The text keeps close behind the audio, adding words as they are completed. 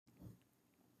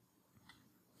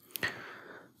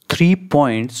Three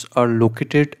points are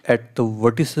located at the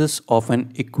vertices of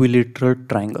an equilateral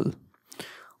triangle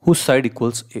whose side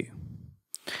equals A.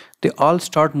 They all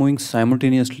start moving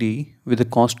simultaneously with a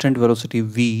constant velocity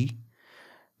v,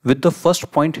 with the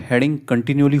first point heading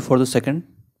continually for the second,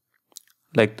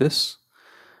 like this.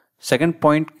 Second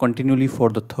point continually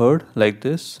for the third, like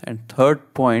this, and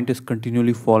third point is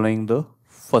continually following the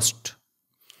first.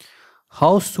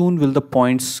 How soon will the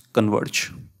points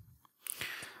converge?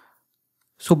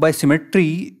 So by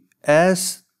symmetry,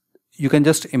 as you can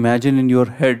just imagine in your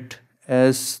head,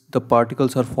 as the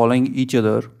particles are following each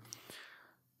other,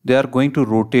 they are going to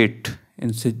rotate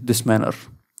in this manner.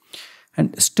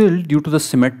 And still, due to the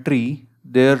symmetry,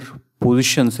 their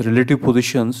positions, relative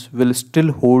positions, will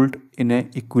still hold in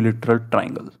an equilateral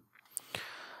triangle.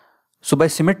 So by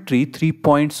symmetry, 3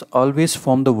 points always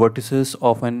form the vertices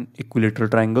of an equilateral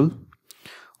triangle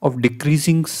of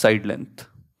decreasing side length,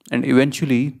 and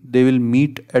eventually they will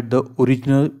meet at the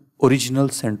original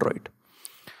centroid.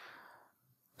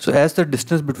 So as the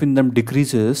distance between them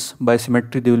decreases, by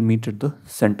symmetry they will meet at the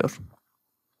center.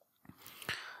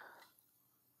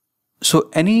 So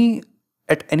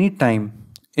at any time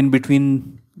in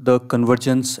between the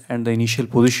convergence and the initial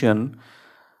position,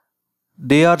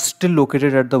 they are still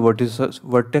located at the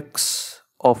vertex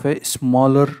of a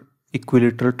smaller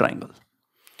equilateral triangle.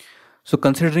 So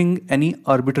considering any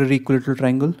arbitrary equilateral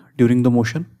triangle during the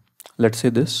motion, let's say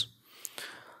this.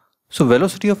 So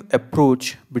velocity of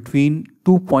approach between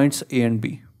 2 points A and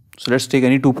B. So let's take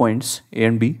any 2 points A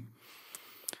and B.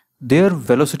 Their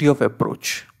velocity of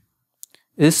approach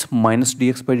is minus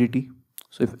dx by dt.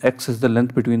 So if x is the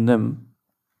length between them,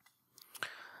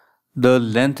 the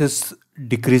length is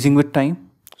decreasing with time.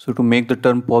 So to make the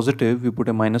term positive, we put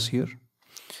a minus here,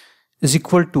 is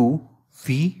equal to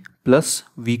v plus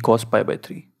v cos pi by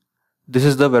 3. This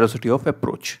is the velocity of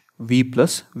approach, v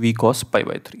plus v cos pi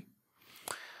by 3.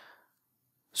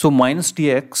 So minus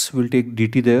dx will take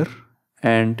dt there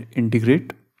and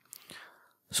integrate.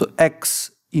 So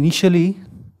x, initially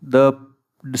the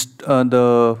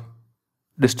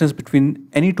distance between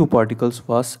any two particles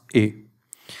was a,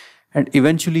 and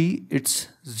eventually it's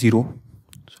 0.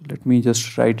 So let me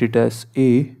just write it as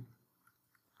a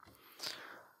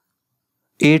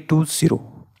to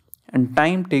 0, and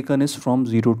time taken is from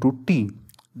 0 to t.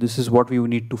 This is what we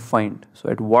need to find. So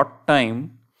at what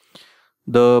time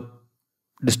the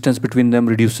distance between them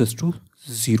reduces to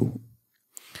 0.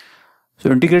 So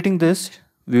integrating this,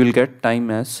 we will get time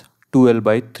as 2L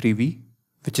by 3V,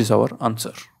 which is our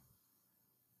answer.